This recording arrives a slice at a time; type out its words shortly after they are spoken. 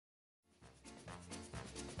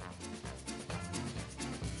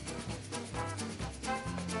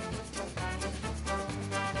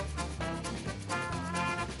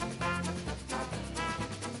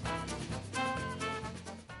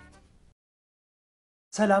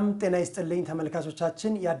ሰላም ጤና ይስጥልኝ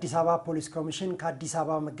ተመልካቾቻችን የአዲስ አበባ ፖሊስ ኮሚሽን ከአዲስ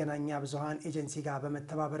አበባ መገናኛ ብዙሃን ኤጀንሲ ጋር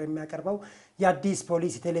በመተባበር የሚያቀርበው የአዲስ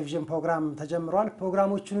ፖሊስ ቴሌቪዥን ፕሮግራም ተጀምሯል።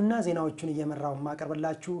 ፕሮግራሞቹንና ዜናዎቹን እየመራው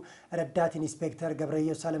ማቀርብላችሁ ረዳት ኢንስፔክተር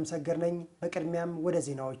ገብረየስ አለምሰገድ ነኝ። በቅድሚያም ወደ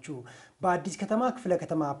ዜናዎቹ። በአዲስ ከተማ ክፍለ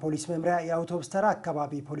ከተማ ፖሊስ መምሪያ የአውቶቡስ ተራ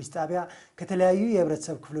አካባቢ ፖሊስ ጣቢያ ከተለያዩ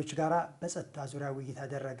የህብረተሰብ ክፍሎች ጋር በጸጥታ ዙሪያ ውይይት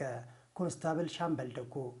አደረገ። ኮንስታብል ሻምበል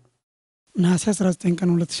ደጎ ነሐሴ 19 ቀን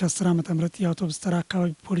 2010 ዓ.ም የአውቶቡስ ተራ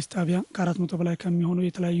አካባቢ ፖሊስ ጣቢያ ከ400 በላይ ከሚሆኑ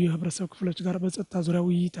የተለያዩ የህብረተሰብ ክፍሎች ጋር በጸጥታ ዙሪያ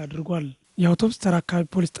ውይይት አድርጓል። የአውቶቡስ ተራ አካባቢ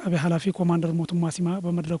ፖሊስ ጣቢያ ኃላፊ ኮማንደር ሞቱማ ሲማ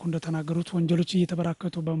በመድረኩ እንደተናገሩት ወንጀሎች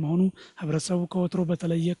እየተበራከቱ በመሆኑ ህብረተሰቡ ከወትሮ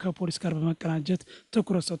በተለየ ከፖሊስ ጋር በመቀናጀት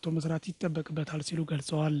ትኩረት ሰጥቶ መስራት ይጠበቅበታል ሲሉ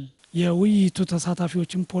ገልጸዋል። የውይይቱ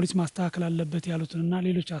ተሳታፊዎችም ፖሊስ ማስተካከል አለበት ያሉትንና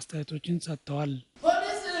ሌሎች አስተያየቶችን ሰጥተዋል።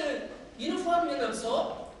 ፖሊስ ዩኒፎርም ለብሶ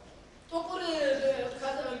ጥቁር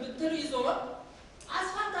ይዞ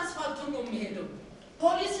አስፋልቱን ነው የሚሄደው።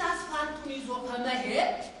 ፖሊስ አስፋልቱን ይዞ ከመሄድ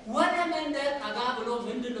ወደ መንደር ጠጋ ብሎ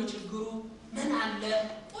ምንድነው ችግሩ ምን አለ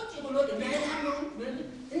ቁጭ ብሎ ለማያለው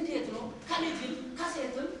እንዴት ነው ከልጅም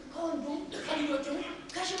ከሴትም ከወንዱም ከልጆችም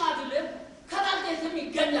ከሽማግሌ ከባልቴትም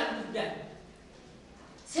ይገኛል ጉዳይ።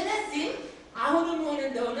 ስለዚህ አሁንም ሆነ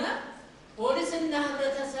እንደሆነ ፖሊስና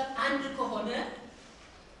ህብረተሰብ አንድ ከሆነ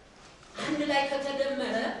አንድ ላይ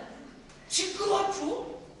ከተደመረ ችግሮቹ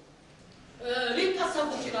ሊቀሰሙ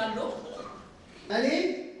ይችላሉ። እኔ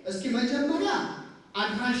እስኪ መጀመሪያ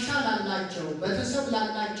አድራሻ ላላቸው ቤተሰብ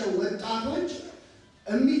ላላቸው ወጣቶች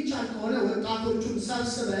የሚቻል ከሆነ ወጣቶቹን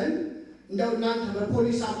ሰብስበን እንደው እናንተ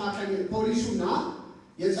በፖሊስ አማካኝነት ፖሊሱና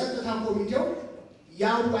የጸጥታ ኮሚቴው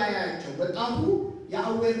ያወያያቸው ወጣቱ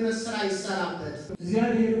የአዌርነስ ስራ ይሰራበት።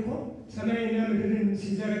 እግዚአብሔር እኮ ሰማይና ምድርን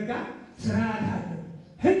ሲዘረጋ ስርዓት አለ፣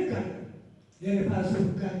 ህግ አለ። የነፋሱ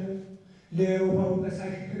ህግ አለ፣ ለውሃው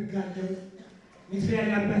ፈሳሽ ህግ አለ። ሚስሪያ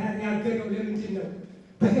ያባህር ያገደው ለምንድን ነው?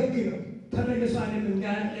 በህግ ነው። ተመልሶ ዓለም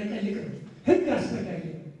እንዳያለቀልቅ ነው። ህግ አስፈላጊ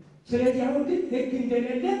ነው። ስለዚህ አሁን ግን ህግ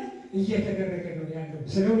እንደሌለ እየተደረገ ነው ያለው።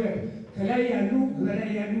 ስለሆነ ከላይ ያሉ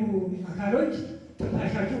በላይ ያሉ አካሎች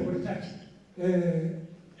ተፋሻቸው ወርታች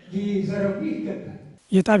ሊዘረጉ ይገባል።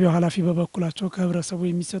 የጣቢያው ኃላፊ በበኩላቸው ከህብረተሰቡ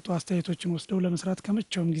የሚሰጡ አስተያየቶችን ወስደው ለመስራት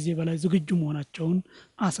ከመቼውም ጊዜ በላይ ዝግጁ መሆናቸውን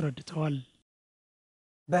አስረድተዋል።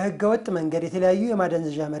 በህገወጥ መንገድ የተለያዩ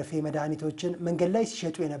የማደንዘዣ መርፌ መድኃኒቶችን መንገድ ላይ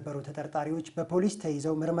ሲሸጡ የነበሩ ተጠርጣሪዎች በፖሊስ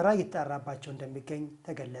ተይዘው ምርመራ እየተጣራባቸው እንደሚገኝ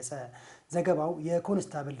ተገለጸ። ዘገባው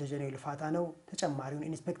የኮንስታብል ደጀኔ ልፋታ ነው። ተጨማሪውን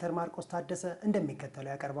ኢንስፔክተር ማርቆስ ታደሰ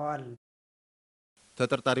እንደሚከተለው ያቀርበዋል።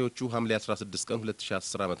 ተጠርጣሪዎቹ ሐምሌ 16 ቀን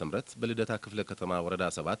 2010 ዓ.ም በልደታ ክፍለ ከተማ ወረዳ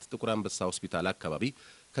 7 ጥቁር አንበሳ ሆስፒታል አካባቢ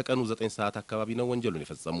ከቀኑ 9 ሰዓት አካባቢ ነው ወንጀሉን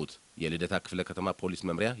የፈጸሙት። የልደታ ክፍለ ከተማ ፖሊስ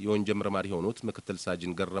መምሪያ የወንጀል መርማሪ የሆኑት ምክትል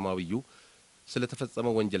ሳጅን ገረማውዩ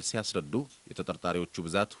ስለተፈጸመው ወንጀል ሲያስረዱ የተጠርጣሪዎቹ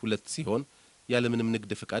ብዛት 2 ሲሆን ያለምንም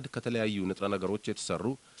ንግድ ፍቃድ ከተለያዩ ንጥረ ነገሮች የተሰሩ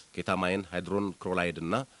ኬታማይን፣ ሃይድሮን ክሎራይድ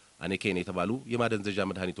እና አኔኬን የተባሉ የማደንዘዣ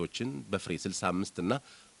መድኃኒቶችን በፍሬ 65 እና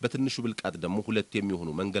በትንሹ ብልቃጥ ደግሞ 2 የሚሆኑ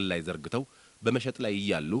መንገድ ላይ ዘርግተው በመሸጥ ላይ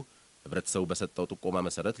እያሉ ህብረተሰቡ በሰጠው ጥቆማ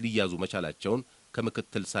መሰረት ሊያዙ መቻላቸውን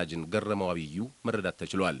ከምክትል ሳጅን ገረማውዩ መረዳት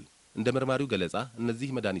ተችሏል። እንደ መርማሪው ገለጻ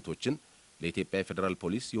እነዚህ መድኃኒቶችን ለኢትዮጵያ ፌደራል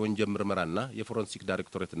ፖሊስ የወንጀል ምርመራና የፎረንሲክ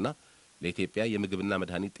ዳይሬክቶሬትና ለኢትዮጵያ የምግብና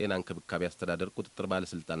መድኃኒት ጤና እንክብካቤ አስተዳደር ቁጥጥር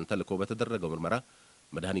ባለስልጣን ተልኮ በተደረገው ምርመራ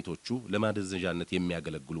መድኃኒቶቹ ለማደንዘዣነት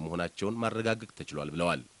የሚያገለግሉ መሆናቸውን ማረጋገጥ ተችሏል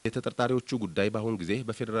ብለዋል። የተጠርጣሪዎቹ ጉዳይ በአሁን ጊዜ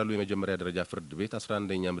በፌደራሉ የመጀመሪያ ደረጃ ፍርድ ቤት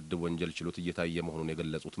 11ኛ ምድብ ወንጀል ችሎት እየታየ መሆኑን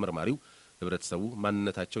የገለጹት መርማሪው ህብረተሰቡ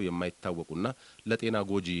ማንነታቸው የማይታወቁና ለጤና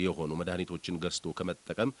ጎጂ የሆኑ መድኃኒቶችን ገዝቶ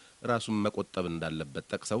ከመጠቀም ራሱን መቆጠብ እንዳለበት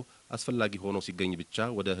ጠቅሰው አስፈላጊ ሆኖ ሲገኝ ብቻ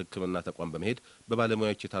ወደ ሕክምና ተቋም በመሄድ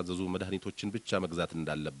በባለሙያዎች የታዘዙ መድኃኒቶችን ብቻ መግዛት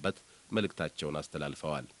እንዳለበት መልእክታቸውን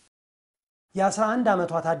አስተላልፈዋል። የ11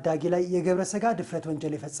 ዓመቷ ታዳጊ ላይ የግብረ ስጋ ድፍረት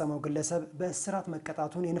ወንጀል የፈጸመው ግለሰብ በእስራት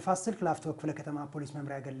መቀጣቱን የንፋስ ስልክ ላፍቶ ክፍለ ከተማ ፖሊስ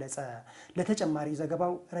መምሪያ ገለጸ። ለተጨማሪ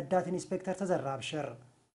ዘገባው ረዳት ኢንስፔክተር ተዘራ አብሽር።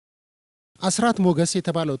 አስራት ሞገስ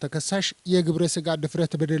የተባለው ተከሳሽ የግብረ ስጋ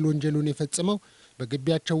ድፍረት በደል ወንጀሉን የፈጸመው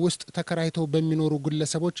በግቢያቸው ውስጥ ተከራይተው በሚኖሩ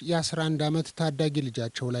ግለሰቦች የ11 ዓመት ታዳጊ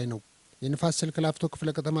ልጃቸው ላይ ነው። የንፋስ ስልክ ላፍቶ ክፍለ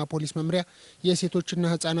ከተማ ፖሊስ መምሪያ የሴቶችና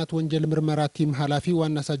ህፃናት ወንጀል ምርመራ ቲም ኃላፊ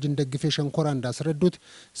ዋና ሳጅን ደግፌ ሸንኮራ እንዳስረዱት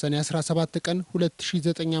ሰኔ 17 ቀን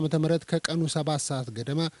 2009 ዓ.ም ከቀኑ 7 ሰዓት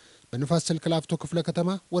ገደማ በንፋስ ስልክ ላፍቶ ክፍለ ከተማ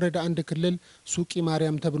ወረዳ 1 ክልል ሱቂ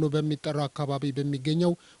ማርያም ተብሎ በሚጠራው አካባቢ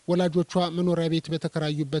በሚገኘው ወላጆቿ መኖሪያ ቤት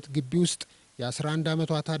በተከራዩበት ግቢ ውስጥ የ11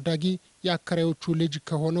 ዓመቷ ታዳጊ የአከራዮቹ ልጅ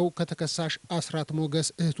ከሆነው ከተከሳሽ አስራት ሞገስ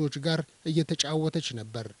እህቶች ጋር እየተጫወተች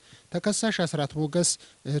ነበር። ተከሳሽ አስራት ሞገስ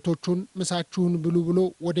እህቶቹን ምሳችሁን ብሉ ብሎ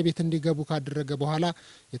ወደ ቤት እንዲገቡ ካደረገ በኋላ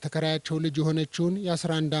የተከራያቸው ልጅ የሆነችውን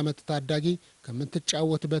የ11 ዓመት ታዳጊ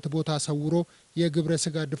ከምትጫወትበት ቦታ ሰውሮ የግብረ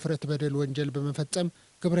ስጋ ድፍረት በደል ወንጀል በመፈጸም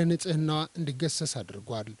ግብረ ንጽህናዋ እንዲገሰስ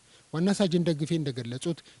አድርጓል። ዋና ሳጅን ደግፌ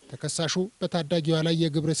እንደገለጹት ተከሳሹ በታዳጊዋ ላይ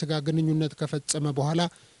የግብረ ስጋ ግንኙነት ከፈጸመ በኋላ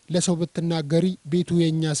ለሰው ብትናገሪ ቤቱ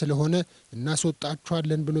የኛ ስለሆነ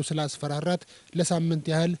እናስወጣችኋለን ብሎ ስላስፈራራት ለሳምንት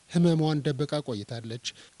ያህል ህመሟን ደብቃ ቆይታለች።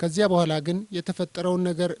 ከዚያ በኋላ ግን የተፈጠረውን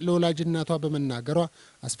ነገር ለወላጅ እናቷ በመናገሯ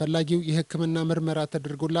አስፈላጊው የሕክምና ምርመራ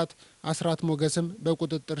ተደርጎላት አስራት ሞገስም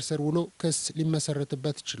በቁጥጥር ስር ውሎ ክስ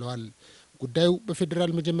ሊመሰረትበት ችሏል። ጉዳዩ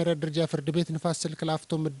በፌዴራል መጀመሪያ ደረጃ ፍርድ ቤት ንፋስ ስልክ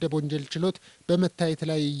ላፍቶ ምድብ ወንጀል ችሎት በመታየት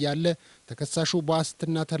ላይ እያለ ተከሳሹ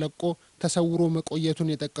በዋስትና ተለቆ ተሰውሮ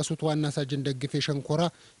መቆየቱን የጠቀሱት ዋና ሳጅን ደግፌ ሸንኮራ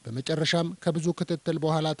በመጨረሻም ከብዙ ክትትል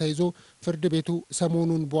በኋላ ተይዞ ፍርድ ቤቱ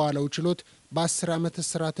ሰሞኑን በዋለው ችሎት በ10 ዓመት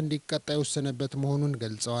እስራት እንዲቀጣ የወሰነበት መሆኑን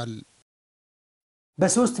ገልጸዋል።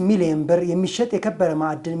 በ3 ሚሊዮን ብር የሚሸጥ የከበረ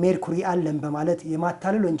ማዕድን ሜርኩሪ አለን በማለት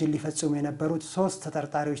የማታለል ወንጀል ሊፈጽሙ የነበሩት 3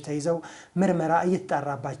 ተጠርጣሪዎች ተይዘው ምርመራ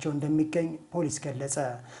እየተጣራባቸው እንደሚገኝ ፖሊስ ገለጸ።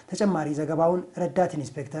 ተጨማሪ ዘገባውን ረዳት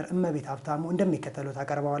ኢንስፔክተር እመቤት ሀብታሙ እንደሚከተለው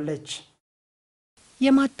ታቀርበዋለች።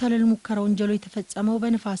 የማታለል ሙከራ ወንጀሉ የተፈጸመው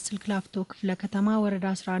በንፋስ ስልክ ላፍቶ ክፍለ ከተማ ወረዳ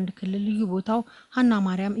 11 ክልል ልዩ ቦታው ሀና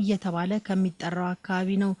ማርያም እየተባለ ከሚጠራው አካባቢ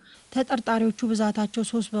ነው። ተጠርጣሪዎቹ ብዛታቸው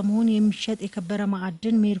 3 በመሆን የሚሸጥ የከበረ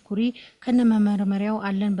ማዕድን ሜርኩሪ ከነመመርመሪያው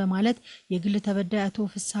አለን በማለት የግል ተበዳይ አቶ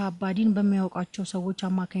ፍስሐ አባዲን በሚያውቋቸው ሰዎች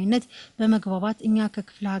አማካኝነት በመግባባት እኛ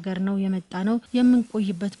ከክፍለ ሀገር ነው የመጣ ነው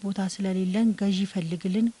የምንቆይበት ቦታ ስለሌለን ገዢ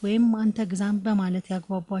ፈልግልን ወይም አንተ ግዛም በማለት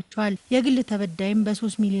ያግባቧቸዋል። የግል ተበዳይም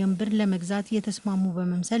በ3 ሚሊዮን ብር ለመግዛት የተስማሙ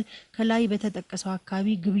በመምሰል ከላይ በተጠቀሰው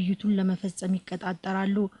አካባቢ ግብይቱን ለመፈጸም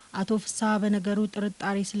ይቀጣጠራሉ። አቶ ፍስሐ በነገሩ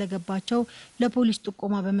ጥርጣሬ ስለገባቸው ለፖሊስ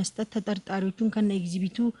ጥቆማ በመስጠት ተጠርጣሪዎቹን ከነ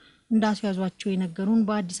ኤግዚቢቱ እንዳስያዟቸው የነገሩን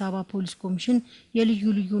በአዲስ አበባ ፖሊስ ኮሚሽን የልዩ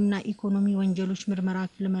ልዩና ኢኮኖሚ ወንጀሎች ምርመራ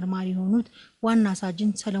ክፍል መርማሪ የሆኑት ዋና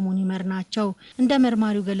ሳጅን ሰለሞን ይመር ናቸው። እንደ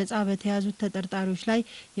መርማሪው ገለጻ በተያዙት ተጠርጣሪዎች ላይ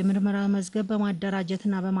የምርመራ መዝገብ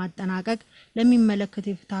በማደራጀትና በማጠናቀቅ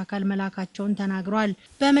ለሚመለከተው የፍትህ አካል መላካቸውን ተናግረዋል።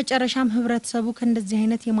 በመጨረሻም ህብረተሰቡ ከእንደዚህ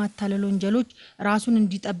አይነት የማታለል ወንጀሎች ራሱን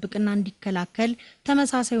እንዲጠብቅና እንዲከላከል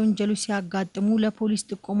ተመሳሳይ ወንጀሎች ሲያጋጥሙ ለፖሊስ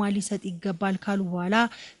ጥቆማ ሊሰጥ ይገባል ካሉ በኋላ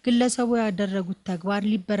ግለሰቡ ያደረጉት ተግባር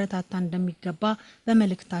ሊበረታታ እንደሚገባ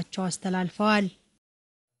በመልእክታቸው አስተላልፈዋል።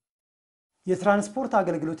 የትራንስፖርት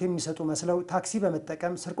አገልግሎት የሚሰጡ መስለው ታክሲ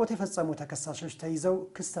በመጠቀም ስርቆት የፈጸሙ ተከሳሾች ተይዘው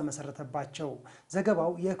ክስ ተመሰረተባቸው።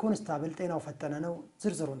 ዘገባው የኮንስታብል ጤናው ፈጠነ ነው።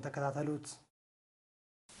 ዝርዝሩን ተከታተሉት።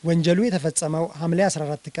 ወንጀሉ የተፈጸመው ሐምሌ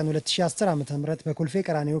 14 ቀን 2010 ዓ.ም በኮልፌ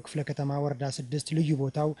ቀራኒዮ ክፍለ ከተማ ወረዳ 6 ልዩ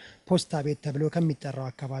ቦታው ፖስታ ቤት ተብሎ ከሚጠራው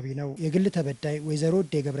አካባቢ ነው። የግል ተበዳይ ወይዘሮ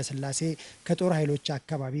ገብረስላሴ ከጦር ኃይሎች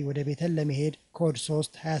አካባቢ ወደ ቤተል ለመሄድ ኮድ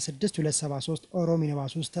 3 26273 ኦሮ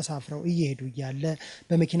ሚኒባስ ውስጥ ተሳፍረው እየሄዱ እያለ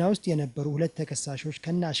በመኪና ውስጥ የነበሩ 2 ተከሳሾች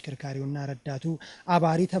ከነ አሽከርካሪውና ረዳቱ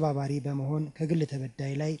አባሪ ተባባሪ በመሆን ከግል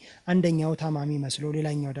ተበዳይ ላይ አንደኛው ታማሚ መስሎ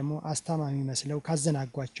ሌላኛው ደግሞ አስታማሚ መስለው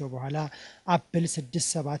ካዘናጓቸው በኋላ አፕል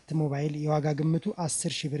 67 ሞባይል የዋጋ ግምቱ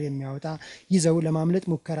 10,000 ብር የሚያወጣ ይዘው ለማምለጥ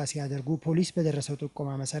ሙከራ ሲያደርጉ ፖሊስ በደረሰው ጥቆማ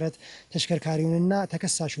መሰረት ተሽከርካሪውንና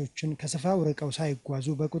ተከሳሾችን ከስፍራው ርቀው ሳይጓዙ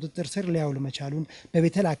በቁጥጥር ስር ሊያውል መቻሉን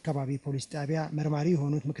በቤተል አካባቢ ፖሊስ ጣቢያ መርማሪ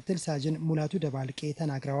የሆኑት ምክትል ሳጅን ሙላቱ ደባልቄ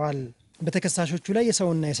ተናግረዋል። በተከሳሾቹ ላይ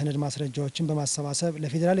የሰውና የሰነድ ማስረጃዎችን በማሰባሰብ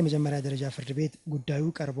ለፌዴራል የመጀመሪያ ደረጃ ፍርድ ቤት ጉዳዩ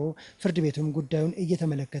ቀርቦ ፍርድ ቤቱም ጉዳዩን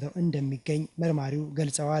እየተመለከተው እንደሚገኝ መርማሪው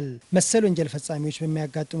ገልጸዋል። መሰል ወንጀል ፈጻሚዎች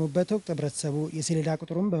በሚያጋጥሙበት ወቅት ህብረተሰቡ የሰሌዳ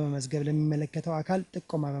ቁጥሩን በመመዝገብ ለሚመለከተው አካል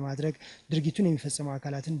ጥቆማ በማድረግ ድርጊቱን የሚፈጽሙ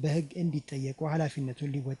አካላትን በህግ እንዲጠየቁ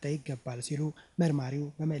ኃላፊነቱን ሊወጣ ይገባል ሲሉ መርማሪው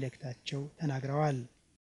በመልእክታቸው ተናግረዋል።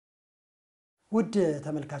 ውድ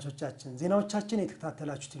ተመልካቾቻችን ዜናዎቻችን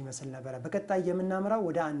የተከታተላችሁት ይመስል ነበር። በቀጣይ የምናመራው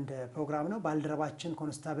ወደ አንድ ፕሮግራም ነው። ባልደረባችን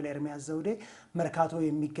ኮንስታብል ኤርሚያስ ዘውዴ መርካቶ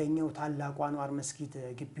የሚገኘው ታላቁ አንዋር መስጊድ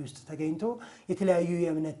ግቢ ውስጥ ተገኝቶ የተለያዩ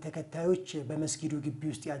የእምነት ተከታዮች በመስጊዱ ግቢ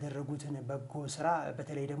ውስጥ ያደረጉትን በጎ ስራ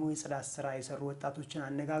በተለይ ደግሞ የጽዳት ስራ የሰሩ ወጣቶችን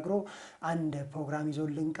አነጋግሮ አንድ ፕሮግራም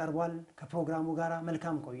ይዞልን ቀርቧል። ከፕሮግራሙ ጋር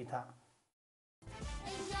መልካም ቆይታ።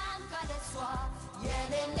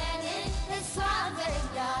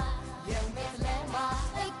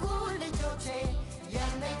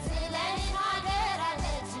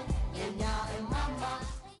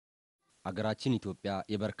 አገራችን ኢትዮጵያ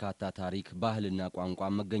የበርካታ ታሪክ ባህልና ቋንቋ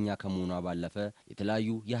መገኛ ከመሆኗ ባለፈ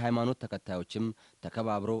የተለያዩ የሃይማኖት ተከታዮችም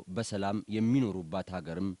ተከባብሮ በሰላም የሚኖሩባት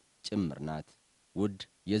ሀገርም ጭምር ናት። ውድ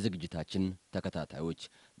የዝግጅታችን ተከታታዮች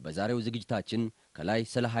በዛሬው ዝግጅታችን ከላይ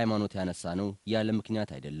ስለ ሃይማኖት ያነሳነው ያለ ምክንያት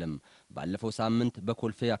አይደለም። ባለፈው ሳምንት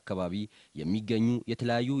በኮልፌ አካባቢ የሚገኙ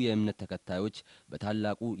የተለያዩ የእምነት ተከታዮች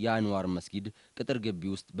በታላቁ የአንዋር መስጊድ ቅጥር ግቢ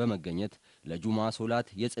ውስጥ በመገኘት ለጁማ ሶላት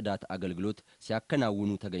የጽዳት አገልግሎት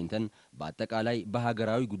ሲያከናውኑ ተገኝተን በአጠቃላይ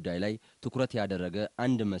በሀገራዊ ጉዳይ ላይ ትኩረት ያደረገ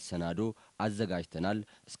አንድ መሰናዶ አዘጋጅተናል።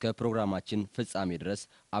 እስከ ፕሮግራማችን ፍጻሜ ድረስ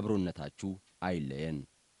አብሮነታችሁ አይለየን።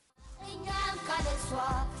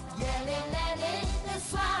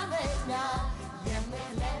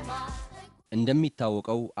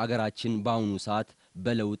 እንደሚታወቀው አገራችን በአሁኑ ሰዓት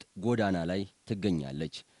በለውጥ ጎዳና ላይ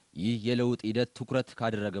ትገኛለች። ይህ የለውጥ ሂደት ትኩረት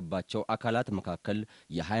ካደረገባቸው አካላት መካከል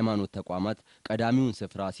የሃይማኖት ተቋማት ቀዳሚውን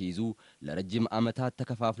ስፍራ ሲይዙ ለረጅም ዓመታት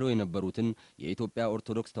ተከፋፍለው የነበሩትን የኢትዮጵያ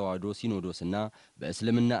ኦርቶዶክስ ተዋሕዶ ሲኖዶስና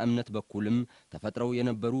በእስልምና እምነት በኩልም ተፈጥረው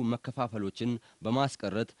የነበሩ መከፋፈሎችን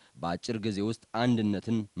በማስቀረት በአጭር ጊዜ ውስጥ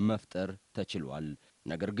አንድነትን መፍጠር ተችሏል።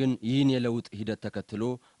 ነገር ግን ይህን የለውጥ ሂደት ተከትሎ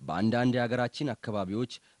በአንዳንድ የሀገራችን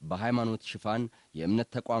አካባቢዎች በሃይማኖት ሽፋን የእምነት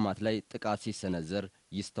ተቋማት ላይ ጥቃት ሲሰነዘር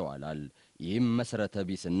ይስተዋላል። ይህም መሰረተ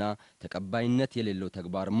ቢስና ተቀባይነት የሌለው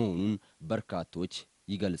ተግባር መሆኑን በርካቶች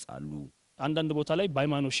ይገልጻሉ። አንዳንድ ቦታ ላይ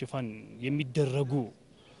በሃይማኖት ሽፋን የሚደረጉ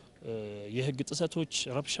የህግ ጥሰቶች፣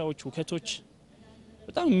 ረብሻዎች፣ ውከቶች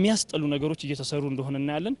በጣም የሚያስጠሉ ነገሮች እየተሰሩ እንደሆነ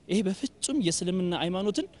እናያለን። ይሄ በፍጹም የእስልምና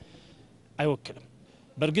ሃይማኖትን አይወክልም።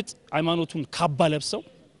 በእርግጥ ሃይማኖቱን ካባ ለብሰው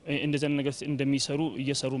እንደዚህ ነገር እንደሚሰሩ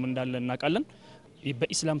እየሰሩም እንዳለ እናውቃለን።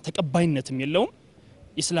 በኢስላም ተቀባይነትም የለውም፣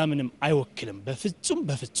 ኢስላምንም አይወክልም በፍጹም።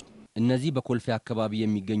 እነዚህ በኮልፌ አካባቢ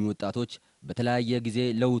የሚገኙ ወጣቶች በተለያየ ጊዜ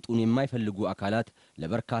ለውጡን የማይፈልጉ አካላት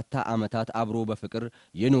ለበርካታ ዓመታት አብሮ በፍቅር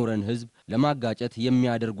የኖረን ህዝብ ለማጋጨት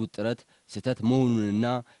የሚያደርጉት ጥረት ስህተት መሆኑንና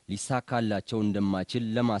ሊሳካላቸው እንደማይችል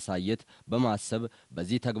ለማሳየት በማሰብ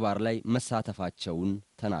በዚህ ተግባር ላይ መሳተፋቸውን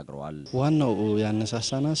ተናግረዋል። ዋናው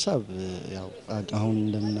ያነሳሳን ሀሳብ ያው አሁን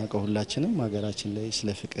እንደምናውቀው ሁላችንም ሀገራችን ላይ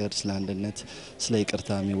ስለ ፍቅር፣ ስለ አንድነት፣ ስለ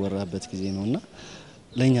ይቅርታ የሚወራበት ጊዜ ነውና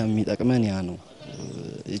ለኛ የሚጠቅመን ያ ነው።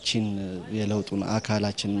 እቺን የለውጡን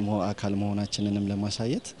አካል መሆናችንንም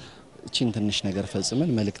ለማሳየት እቺን ትንሽ ነገር ፈጽመን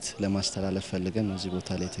መልእክት ለማስተላለፍ ፈልገን ነው እዚህ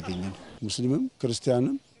ቦታ ላይ ተገኘን። ሙስሊምም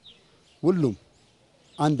ክርስቲያንም ሁሉም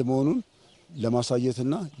አንድ መሆኑን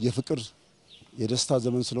ለማሳየትና የፍቅር የደስታ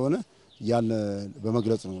ዘመን ስለሆነ ያን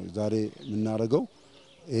በመግለጽ ነው ዛሬ የምናደርገው።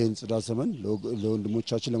 ይሄን ጽዳት ዘመን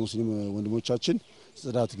ለወንድሞቻችን ለሙስሊም ወንድሞቻችን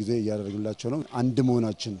ጽዳት ጊዜ እያደረግንላቸው ነው። አንድ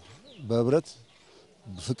መሆናችን በህብረት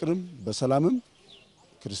ፍቅርም በሰላምም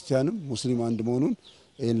ክርስቲያንም ሙስሊም አንድ መሆኑን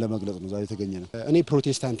ይሄን ለመግለጽ ነው ዛሬ ተገኘነ። እኔ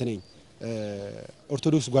ፕሮቴስታንት ነኝ።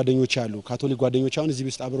 ኦርቶዶክስ ጓደኞች አሉ፣ ካቶሊክ ጓደኞች አሁን እዚህ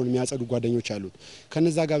ውስጥ አብረው የሚያጸዱ ጓደኞች አሉ።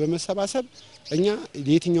 ከነዛ ጋር በመሰባሰብ እኛ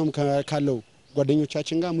የትኛውም ካለው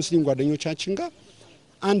ጓደኞቻችን ጋር ሙስሊም ጓደኞቻችን ጋር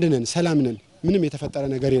አንድ ነን፣ ሰላም ነን፣ ምንም የተፈጠረ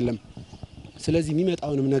ነገር የለም። ስለዚህ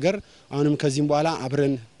የሚመጣውንም ነገር አሁንም ከዚህም በኋላ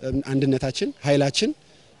አብረን አንድነታችን ኃይላችን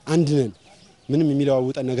አንድ ነን፣ ምንም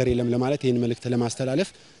የሚለዋውጠን ነገር የለም ለማለት ይሄን መልእክት ለማስተላለፍ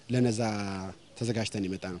ለነዛ ተዘጋጅተን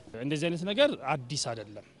የመጣ ነው። እንደዚህ አይነት ነገር አዲስ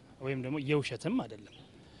አይደለም ወይም ደግሞ የውሸትም አይደለም።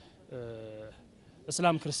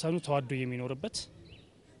 እስላም ክርስቲያኑ ተዋዶ የሚኖርበት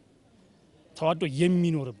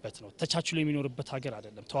ነው። ተቻችሎ የሚኖርበት ሀገር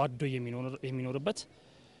አይደለም። ተዋዶ የሚኖርበት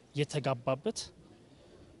የተጋባበት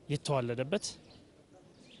የተዋለደበት።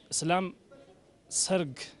 እስላም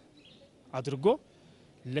ሰርግ አድርጎ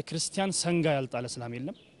ለክርስቲያን ሰንጋ ያልጣለ እስላም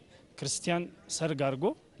የለም። ክርስቲያን ሰርግ አድርጎ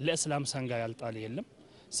ለእስላም ሰንጋ ያልጣለ የለም።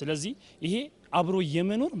 ስለዚህ ይሄ አብሮ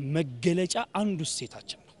የመኖር መገለጫ አንዱ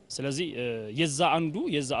እሴታችን ነው። ስለዚህ የዛ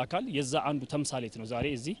አንዱ ተምሳሌት ነው። ዛሬ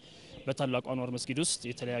እዚህ በታላቁ አንዋር መስጊድ ውስጥ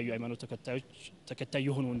የተለያዩ ሃይማኖት ተከታይ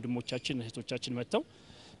የሆኑ ወንድሞቻችን እህቶቻችን መጥተው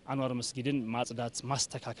አንዋር መስጊድን ማጽዳት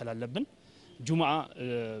ማስተካከል አለብን። ጁምዓ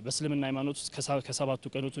በእስልምና ሃይማኖት ውስጥ ከሰባቱ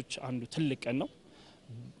ቀኖች አንዱ ትልቅ ቀን ነው።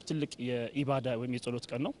 ትልቅ የኢባዳ ወይም የጸሎት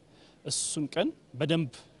ቀን ነው። እሱን ቀን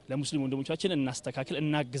በደንብ ለሙስሊም ወንድሞቻችን እናስተካክል፣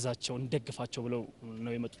 እናግዛቸው፣ እንደግፋቸው ብለው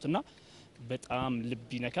ነው የመጡትና በጣም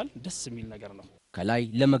ልብ ይነካል። ደስ የሚል ነገር ነው። ከላይ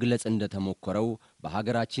ለመግለጽ እንደተሞከረው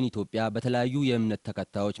በሀገራችን ኢትዮጵያ በተለያዩ የእምነት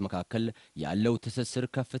ተከታዮች መካከል ያለው ትስስር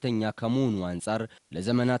ከፍተኛ ከመሆኑ አንጻር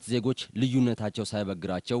ለዘመናት ዜጎች ልዩነታቸው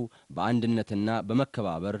ሳይበግራቸው በአንድነትና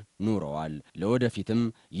በመከባበር ኖረዋል። ለወደፊትም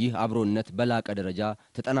ይህ አብሮነት በላቀ ደረጃ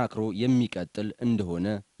ተጠናክሮ የሚቀጥል እንደሆነ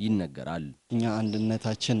ይነገራል። እኛ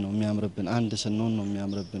አንድነታችን ነው የሚያምርብን፣ አንድ ስንሆን ነው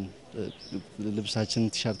የሚያምርብን። ልብሳችን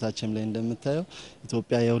ቲሸርታችን ላይ እንደምታየው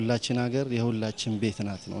ኢትዮጵያ የሁላችን ሀገር የሁላችን ቤት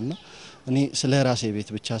ናት ነውና እኔ ስለ ራሴ ቤት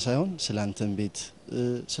ብቻ ሳይሆን ስላንተም ቤት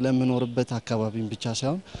ስለምኖርበት አካባቢም ብቻ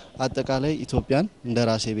ሳይሆን አጠቃላይ ኢትዮጵያን እንደ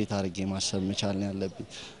ራሴ ቤት አድርጌ ማሰብ መቻል ነው ያለብኝ።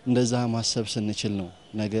 እንደዛ ማሰብ ስንችል ነው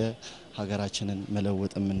ነገ ሀገራችንን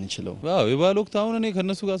መለወጥ የምንችለው። ዋው የባል ወቅት አሁን እኔ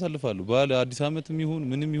ከነሱ ጋር አሳልፋለሁ። ባል አዲስ አመትም ይሁን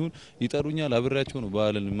ምንም ይሁን ይጠሩኛል፣ አብሬያቸው ነው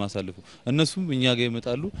ባልን ማሳልፈው። እነሱም እኛ ጋር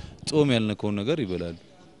ይመጣሉ፣ ጾም ያልነከውን ነገር ይበላሉ።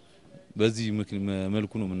 በዚህ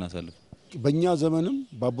መልኩ ነው የምናሳልፈው። በእኛ ዘመንም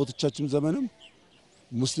በአባቶቻችን ዘመንም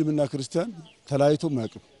ሙስሊምና ክርስቲያን ተለያይቶ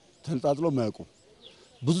ማያውቁ ተንጣጥሎ ማያውቁ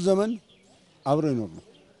ብዙ ዘመን አብረው ይኖር ነው።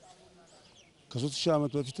 ከ3000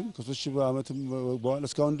 ዓመት በፊትም ከ3000 ዓመትም በኋላ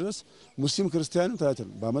እስካሁን ድረስ ሙስሊም ክርስቲያንም ተለያይተው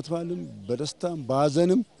በአመት በዓልም በደስታም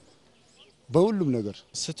በሀዘንም በሁሉም ነገር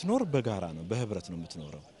ስትኖር በጋራ ነው፣ በህብረት ነው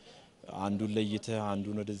የምትኖረው። አንዱን ለይተህ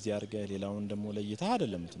አንዱን ወደዚህ አድርገህ ሌላውን ደግሞ ለይተህ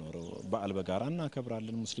አይደለም የምትኖረው። በዓል በጋራ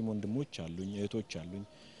እናከብራለን። ሙስሊም ወንድሞች አሉኝ፣ እህቶች አሉኝ።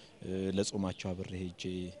 ለጾማቸው አብሬ ሄጄ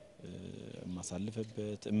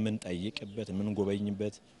ማሳልፈበት፣ የምንጠይቅበት፣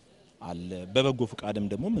 የምንጎበኝበት አለ። በበጎ ፍቃድም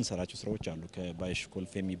ደግሞ የምንሰራቸው ስራዎች አሉ። ከባይሽ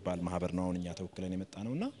ኮልፌ የሚባል ማህበር ነው አሁን እኛ ተወክለን የመጣ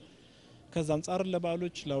ነውና ከዛ አንጻር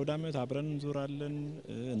ለበዓሎች ለአውደ ዓመት አብረን እንዞራለን፣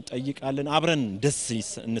 እንጠይቃለን፣ አብረን ደስ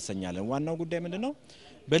እንሰኛለን። ዋናው ጉዳይ ምንድነው?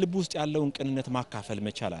 በልብ ውስጥ ያለውን ቅንነት ማካፈል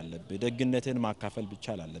መቻል አለብህ። ደግነትን ማካፈል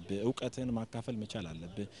መቻል አለብህ። ዕውቀትን ማካፈል መቻል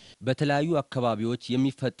አለብህ። በተለያዩ አካባቢዎች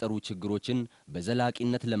የሚፈጠሩ ችግሮችን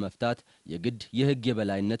በዘላቂነት ለመፍታት የግድ የህግ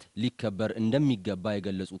የበላይነት ሊከበር እንደሚገባ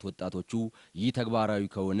የገለጹት ወጣቶቹ ይህ ተግባራዊ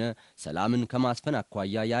ከሆነ ሰላምን ከማስፈን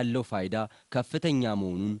አኳያ ያለው ፋይዳ ከፍተኛ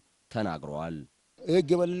መሆኑን ተናግረዋል። የህግ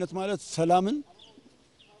የበላይነት ማለት ሰላምን፣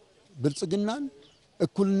 ብልጽግናን፣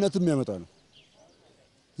 እኩልነትን የሚያመጣ ነው።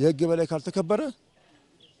 የህግ የበላይ ካልተከበረ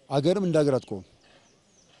አገርም እንዳገር አትቆም።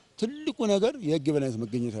 ትልቁ ነገር የህግ የበላይነት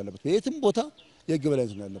መገኘት ያለበት በየትም ቦታ የህግ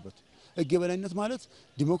የበላይነት ነው ያለበት። ህግ የበላይነት ማለት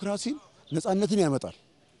ዲሞክራሲን፣ ነጻነትን ያመጣል።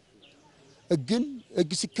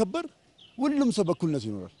 ህግ ሲከበር ሁሉም ሰው በእኩልነት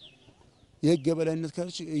ይኖራል። የህግ የበላይነት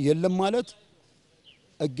የለም ማለት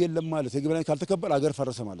ህግ የለም ማለት የህግ የበላይነት ካልተከበረ አገር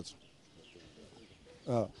ፈረሰ ማለት ነው።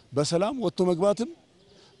 በሰላም ወጥቶ መግባትም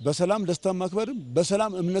በሰላም ደስታ ማክበርም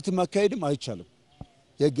በሰላም እምነትን ማካሄድም አይቻልም።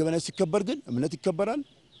 የህግ የበላይነት ሲከበር ግን እምነት ይከበራል፣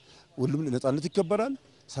 ሁሉም ነጻነት ይከበራል፣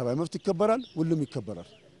 ሰብአዊ መብት ይከበራል፣ ሁሉም ይከበራል።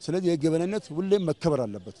 ስለዚህ የህግ የበላይነት ሁሌም መከበር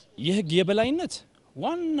አለበት። የህግ የበላይነት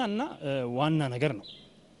ዋና ነገር ነው።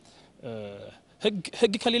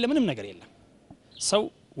 ህግ ከሌለ ምንም ነገር የለም። ሰው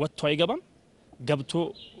ወጥቶ አይገባም፣ ገብቶ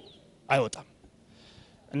አይወጣም፣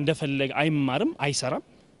 እንደፈለገ አይማርም፣ አይሰራም፣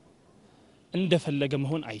 እንደፈለገ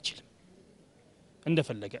መሆን አይችልም።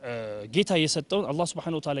 እንደፈለገ ጌታ የሰጠውን አላህ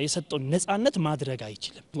Subhanahu Wa Ta'ala የሰጠውን ነጻነት ማድረግ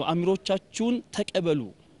አይችልም። አሚሮቻችሁን ተቀበሉ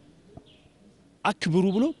አክብሩ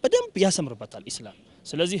ብሎ በደንብ ያሰምርበታል ኢስላም።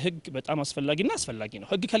 ስለዚህ ህግ በጣም አስፈላጊና አስፈላጊ ነው።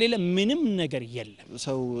 ህግ ከሌለ ምንም ነገር የለም።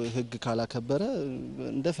 ሰው ህግ ካላከበረ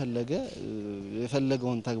እንደፈለገ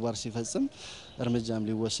የፈለገውን ተግባር ሲፈጽም እርምጃም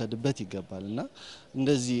ሊወሰድበት ይገባልና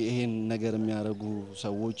እንደዚህ ይሄን ነገር የሚያደርጉ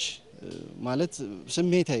ሰዎች ማለት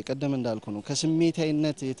ስሜታዊ ቀደም እንዳልኩ ነው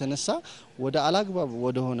ከስሜታዊነት የተነሳ ወደ አላግባብ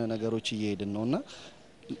ወደ ሆነ ነገሮች እየሄድን ነውና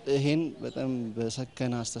ይሄን በጣም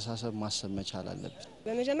በሰከነ አስተሳሰብ ማሰብ መቻል አለብን።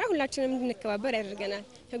 በመጀመሪያ ሁላችንም እንድንከባበር ያደርገናል።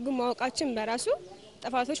 ህጉን ማወቃችን በራሱ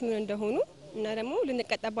ጥፋቶች ምን እንደሆኑ እና ደግሞ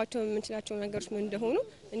ልንቀጣባቸው የምንችላቸው ነገሮች ምን እንደሆኑ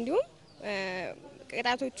እንዲሁም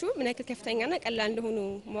ቅጣቶቹ ምን ያክል ከፍተኛና ቀላል እንደሆኑ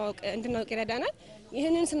ማወቅ እንድናውቅ ይረዳናል።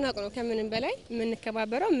 ይህንን ስናውቅ ነው ከምንም በላይ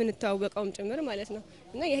የምንከባበረው የምንተዋወቀውም ጭምር ማለት ነው።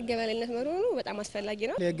 እና የህግ የበላይነት መኖሩ በጣም አስፈላጊ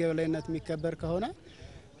ነው። የህግ የበላይነት የሚከበር ከሆነ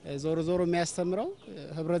ዞሮ የሚያስተምረው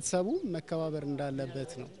ህብረተሰቡ መከባበር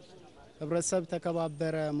እንዳለበት ነው። ህብረተሰብ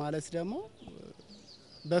ተከባበረ ማለት ደግሞ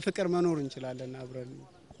በፍቅር መኖር እንችላለን አብረን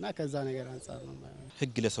እና ከዛ ነገር አንፃር ነው ማለት።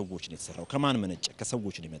 ህግ ለሰዎች ነው የተሰራው። ከማን መነጨ?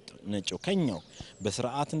 ከሰዎች ነው የመነጨው። ከኛው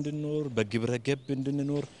በስርዓት እንድንኖር በግብረ ገብ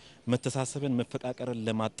እንድንኖር መተሳሰብን መፈቃቀርን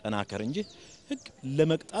ለማጠናከር እንጂ ህግ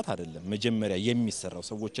ለመቅጣት አይደለም። መጀመሪያ የሚሰራው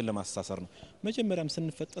ሰዎችን ለማስተሳሰር ነው። መጀመሪያም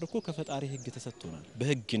ስንፈጠር እኮ ከፈጣሪ ህግ ተሰጥቶናል።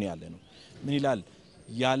 በህግ ነው ያለ ነው። ምን ይላል?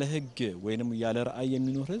 ያለ ህግ ወይንም ያለ ራእይ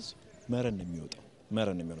የሚኖር ህዝብ መረን ነው የሚወጣው።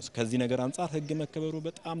 ከዚህ ነገር አንፃር ህግ መከበሩ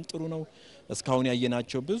በጣም ጥሩ ነው። እስካሁን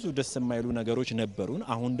ያየናቸው ብዙ ደስ የማይሉ ነገሮች ነበሩን።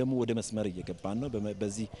 አሁን ደግሞ ወደ መስመር እየገባን ነው።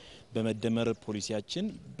 በዚህ በመደመር ፖሊሲያችን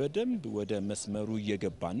በደንብ ወደ መስመሩ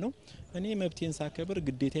እየገባን ነው። እኔ መብቴን ሳከብር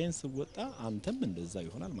ግዴታዬን ስወጣ አንተም እንደዛ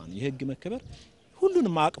ይሆናል ማለት። የህግ መከበር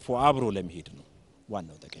ሁሉንም አቅፎ አብሮ ለመሄድ ነው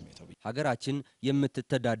ዋናው ጠቀሜታው። ሀገራችን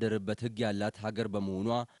የምትተዳደርበት ህግ ያላት ሀገር በመሆኗ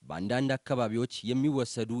በአንዳንድ አካባቢዎች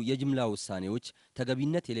የሚወሰዱ የጅምላ ውሳኔዎች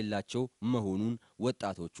ተገቢነት የሌላቸው መሆኑን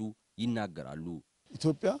ወጣቶቹ ይናገራሉ።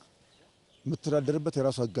 ኢትዮጵያ የምትተዳደርበት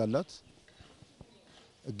የራሷ ህግ አላት፣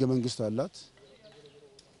 ህገ መንግስት አላት።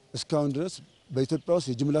 እስካሁን ድረስ በኢትዮጵያ ውስጥ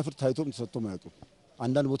የጅምላ ፍርድ ታይቶም ተሰጥቶም አያውቅም።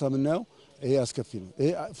 አንዳንድ ቦታ የምናየው ይሄ አስከፊ ነው። ይሄ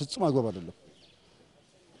ፍጹም አግባብ አይደለም።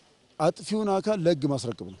 አጥፊውን አካል ለህግ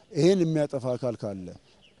ማስረከብ ነው። ይሄን የሚያጠፋ አካል ካለ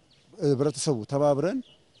ህብረተሰቡ ተባብረን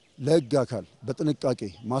ለህግ አካል በጥንቃቄ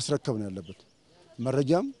ማስረከብ ነው ያለበት።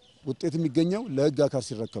 መረጃም ውጤት የሚገኘው ለህግ አካል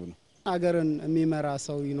ሲረከብ ነው። ሀገርን የሚመራ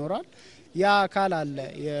ሰው ይኖራል። ያ አካል አለ።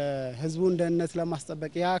 የህዝቡን ደህንነት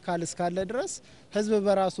ለማስጠበቅ ያ አካል እስካለ ድረስ ህዝብ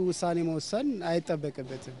በራሱ ውሳኔ መወሰን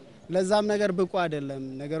አይጠበቅበትም። ለዛም ነገር ብቁ አይደለም።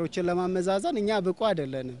 ነገሮችን ለማመዛዘን እኛ ብቁ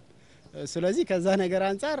አይደለንም። ስለዚህ ከዛ ነገር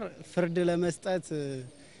አንፃር ፍርድ ለመስጠት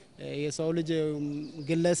የሰው ልጅ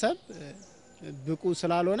ግለሰብ ብቁ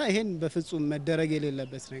ስላልሆነ ይሄን በፍጹም መደረግ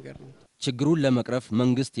የሌለበት ነገር ነው። ችግሩን ለመቅረፍ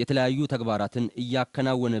መንግስት የተለያዩ ተግባራትን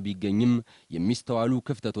እያከናወነ ቢገኝም የሚስተዋሉ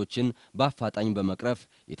ክፍተቶችን በአፋጣኝ በመቅረፍ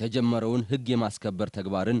የተጀመረውን ህግ የማስከበር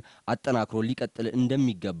ተግባርን አጠናክሮ ሊቀጥል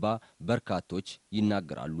እንደሚገባ በርካቶች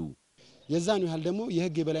ይናገራሉ። የዛን ያህል ደግሞ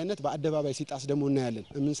የህግ የበላይነት በአደባባይ ሲጣስ ደግሞ እናያለን።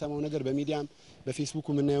 የምንሰማው ነገር በሚዲያም በፌስቡክ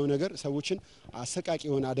የምናየው ነገር ሰዎችን አሰቃቂ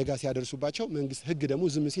የሆነ አደጋ ሲያደርሱባቸው መንግስት ህግ ደግሞ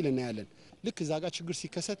ዝም ሲል እናያለን። ልክ እዛ ጋር ችግር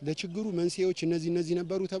ሲከሰት ለችግሩ መንስኤዎች እነዚህ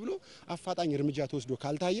ነበሩ ተብሎ አፋጣኝ እርምጃ ተወስዶ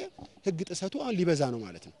ካልታየ ህግ ጥሰቱ አሁን ሊበዛ ነው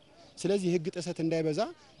ማለት ነው። ስለዚህ ህግ ጥሰት እንዳይበዛ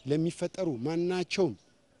ለሚፈጠሩ ማናቸውም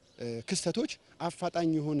ክስተቶች አፋጣኝ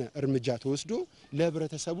የሆነ እርምጃ ተወስዶ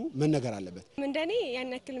ለህብረተሰቡ መነገር አለበት። እንደኔ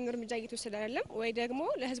ያን ያክልም እርምጃ እየተወሰደ አይደለም ወይ ደግሞ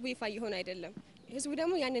ለህዝቡ ይፋ እየሆነ አይደለም። ህዝቡ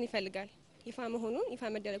ደግሞ ያንን ይፈልጋል። ይፋ መሆኑን ይፋ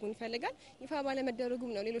መደረጉን ይፈልጋል። ይፋ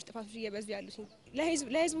ባለመደረጉም ነው ሌሎች ጥፋቶች እየበዙ ያሉት።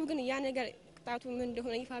 ለህዝቡ ግን ያ ነገር ቅጣቱ ምን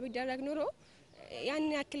እንደሆነ ይፋ ቢደረግ ኖሮ ያን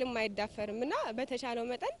ያክልም አይዳፈርምና በተቻለው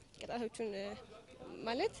መጠን ቅጣቶቹን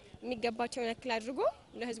ማለት የሚገባቸውን ያክል አድርጎ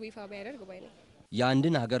ለህዝቡ ይፋ ቢያደርግ ባይ ነው።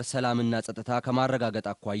 የአንድን ሀገር ሰላምና ጸጥታ ከማረጋገጥ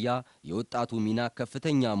አኳያ የወጣቱ ሚና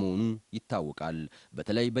ከፍተኛ መሆኑ ይታወቃል።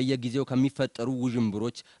 በተለይ በየጊዜው ከሚፈጠሩ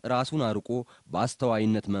ውዥንብሮች ራሱን አርቆ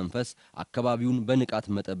በአስተዋይነት መንፈስ አካባቢውን በንቃት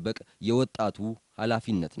መጠበቅ የወጣቱ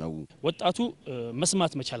ኃላፊነት ነው። ወጣቱ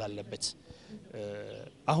መስማት መቻል አለበት።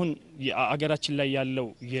 አሁን አገራችን ላይ ያለው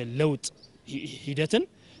የለውጥ ሂደትን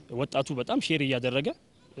ወጣቱ በጣም ሼር እያደረገ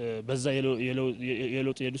በዛ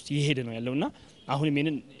የለውጥ ውስጥ እየሄደ ነው ያለውና አሁንም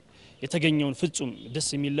ይሄንን የተገኘውን ፍጹም ደስ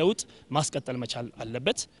የሚል ለውጥ ማስቀጠል መቻል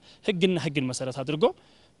አለበት። ህግን መሰረት አድርጎ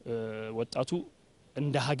ወጣቱ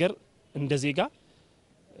እንደ ሀገር እንደ ዜጋ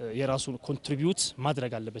የራሱን ኮንትሪቢዩት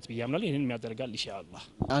ማድረግ አለበት ብያምናለሁ። ይሄንን የሚያደርጋል ኢንሻአላህ።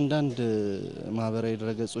 አንዳንድ ማህበራዊ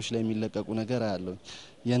ድረገጾች ላይ የሚለቀቁ ነገር አያለው።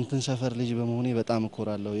 የእንትን ሰፈር ልጅ በመሆኔ በጣም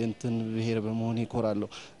እኮራለሁ፣ የእንትን ብሔር በመሆኔ እኮራለሁ።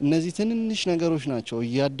 እነዚህ ትንንሽ ነገሮች ናቸው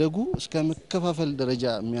እያደጉ እስከ መከፋፈል ደረጃ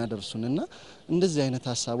የሚያደርሱንና እንደዚህ አይነት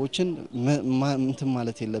ሀሳቦችን እንትን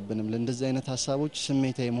ማለት የለብንም። ለእንደዚህ አይነት ሀሳቦች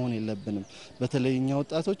ስሜታዊ መሆን የለብንም። በተለይኛ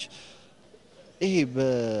ወጣቶች ይሄ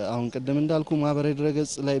አሁን ቀደም እንዳልኩ ማህበራዊ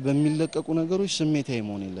ድረገጽ ላይ በሚለቀቁ ነገሮች ስሜታዊ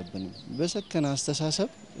መሆን የለብንም። በሰከነ አስተሳሰብ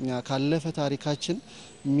እኛ ካለፈ ታሪካችን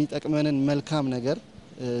የሚጠቅመንን መልካም ነገር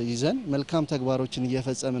ይዘን መልካም ተግባሮችን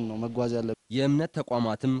እየፈጸምን ነው መጓዝ ያለብን። የእምነት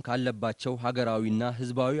ተቋማትም ካለባቸው ሀገራዊና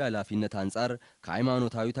ህዝባዊ ኃላፊነት አንጻር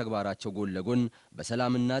ከሃይማኖታዊ ተግባራቸው ጎን ለጎን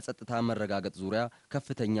በሰላምና ጸጥታ መረጋገጥ ዙሪያ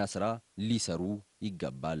ከፍተኛ ስራ ሊሰሩ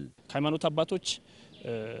ይገባል። ከሃይማኖት አባቶች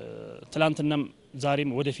ትላንትናም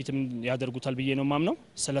ዛሬም ወደፊትም ያደርጉታል ብዬ ነው ማምነው።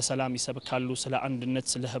 ስለ ሰላም ይሰብካሉ፣ ስለ አንድነት፣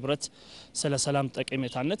 ስለ ህብረት፣ ስለ ሰላም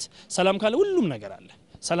ጠቀሜታነት። ሰላም ካለ ሁሉም ነገር አለ።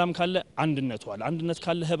 ሰላም ካለ አንድነቱ አለ፣ አንድነት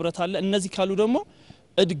ካለ ህብረት አለ። እነዚህ ካሉ ደግሞ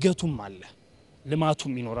እድገቱም አለ፣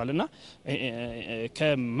 ልማቱም ይኖራልና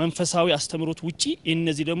ከመንፈሳዊ አስተምሮት ውጪ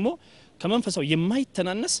እነዚህ ደግሞ ከመንፈሳዊ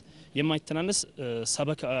የማይተናነስ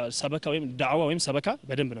ሰበካ ወይም ዳዕዋ ወይም ሰበካ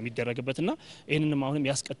በደንብ ነው የሚደረግበትና ይሄንንም አሁንም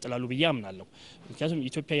ያስቀጥላሉ ብዬ አምናለሁ። ምክንያቱም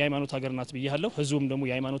ኢትዮጵያ የሃይማኖት ሀገር ናት ብያለሁ። ህዝቡም ደግሞ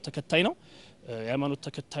የሃይማኖት ተከታይ ነው። የሃይማኖት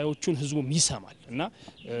ተከታዮቹን ህዝቡም ይሰማል እና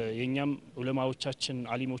የኛም ዑለማዎቻችን፣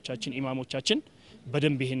 አሊሞቻችን፣ ኢማሞቻችን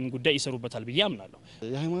በደንብ ይሄን ጉዳይ ይሰሩበታል ብዬ አምናለሁ።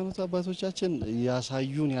 የሃይማኖት አባቶቻችን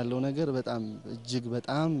ያሳዩን ያለው ነገር በጣም እጅግ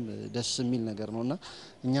በጣም ደስ የሚል ነገር ነውና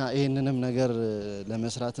እኛ ይሄንንም ነገር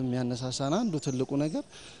ለመስራትም ያነሳሳና አንዱ ትልቁ ነገር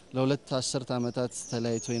ለሁለት አስርት ዓመታት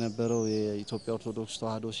ተለያይቶ የነበረው የኢትዮጵያ ኦርቶዶክስ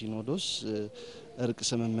ተዋሕዶ ሲኖዶስ እርቅ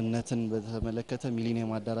ስምምነትን በተመለከተ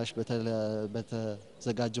ሚሊኒየም አዳራሽ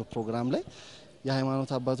በተዘጋጀው ፕሮግራም ላይ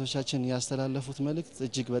የሃይማኖት አባቶቻችን ያስተላለፉት መልእክት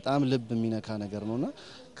እጅግ በጣም ልብ የሚነካ ነገር ነውና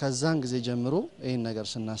ከዛን ጊዜ ጀምሮ ይሄን ነገር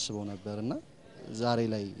ስናስበው ነበርና ዛሬ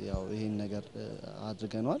ላይ ያው ይሄን ነገር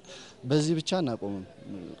አድርገናል። በዚህ ብቻ እናቆምም።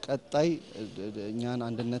 ቀጣይ እኛን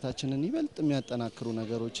አንድነታችንን ይበልጥ የሚያጠናክሩ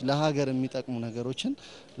ነገሮች፣ ለሀገር የሚጠቅሙ ነገሮችን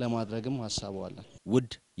ለማድረግም ሐሳባለን።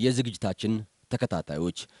 ውድ የዝግጅታችን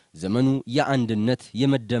ተከታታዮች ዘመኑ የአንድነት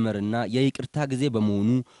የመደመርና የይቅርታ ጊዜ በመሆኑ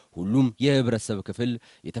ሁሉም የህብረተሰብ ክፍል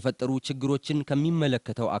የተፈጠሩ ችግሮችን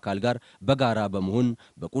ከሚመለከተው አካል ጋር በጋራ በመሆን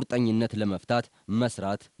በቁርጠኝነት ለመፍታት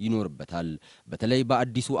መስራት ይኖርበታል። በተለይ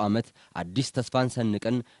በአዲሱ ዓመት አዲስ ተስፋን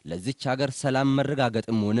ሰንቀን ለዚች ሀገር ሰላም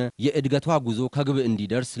መረጋገጥም ሆነ የእድገቷ ጉዞ ከግብ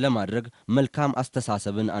እንዲደርስ ለማድረግ መልካም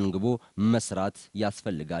አስተሳሰብን አንግቦ መስራት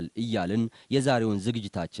ያስፈልጋል እያልን የዛሬውን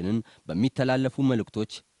ዝግጅታችንን በሚተላለፉ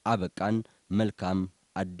መልእክቶች አበቃን። መልካም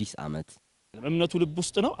አዲስ ዓመት። እምነቱ ልብ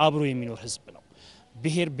ውስጥ ነው፣ አብሮ የሚኖር ህዝብ ነው።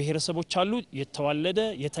 ብሔረሰቦች አሉ፣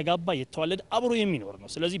 የተጋባ የተዋለደ አብሮ የሚኖር ነው።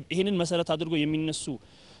 ስለዚህ ይሄንን መሰረት አድርጎ የሚነሱ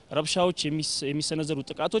ረብሻዎች፣ የሚሰነዘሩ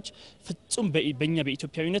ጥቃቶች ፍጹም በእኛ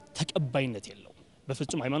በኢትዮጵያዊነት ተቀባይነት የለውም።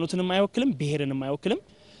 በፍጹም ሃይማኖትንም አይወክልም፣ ብሔርንም አይወክልም።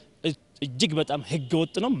 እጅግ በጣም ህገ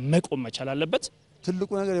ወጥ ነው፣ መቆም መቻል አለበት። ትልቁ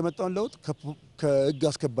ነገር የመጣውን ለውጥ ከህግ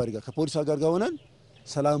አስከባሪ ጋር ከፖሊስ ጋር ሆነን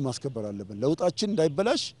ሰላም ማስከበር አለብን። ለውጣችን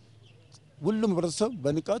እንዳይበላሽ ሁሉም ህብረተሰብ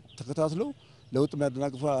በንቃት ተከታትሎ ለውጥ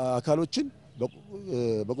የሚያደናቅፉ አካሎችን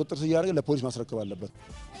በቁጥጥር ስር እያደረገ ለፖሊስ ማስረከብ አለበት።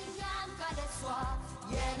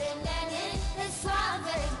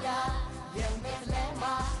 የምትለማ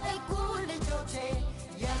እኩል ልጆቼ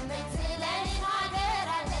የምትለ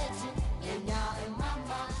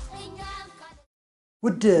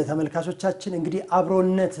ውድ ተመልካቾቻችን እንግዲህ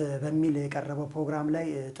አብሮነት በሚል የቀረበው ፕሮግራም ላይ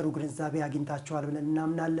ጥሩ ግንዛቤ አግኝታችኋል ብለን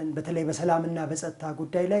እናምናለን። በተለይ በሰላምና በጸጥታ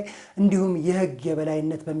ጉዳይ ላይ እንዲሁም የህግ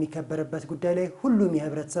የበላይነት በሚከበርበት ጉዳይ ላይ ሁሉም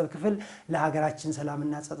የህብረተሰብ ክፍል ለሀገራችን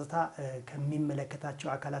ሰላምና ጸጥታ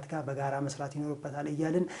ከሚመለከታቸው አካላት ጋር በጋራ መስራት ይኖርበታል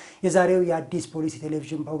እያልን የዛሬው የአዲስ ፖሊስ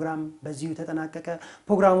ቴሌቪዥን ፕሮግራም በዚሁ ተጠናቀቀ።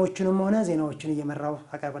 ፕሮግራሞቹንም ሆነ ዜናዎችን እየመራው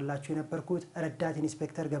አቀርብላችሁ የነበርኩት ረዳት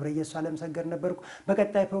ኢንስፔክተር ገብረየሱ አለምሰገድ ነበርኩ።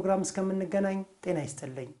 በቀጣይ ፕሮግራም እስከምንገናኝ ጤና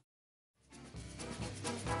ይስጥልኝ።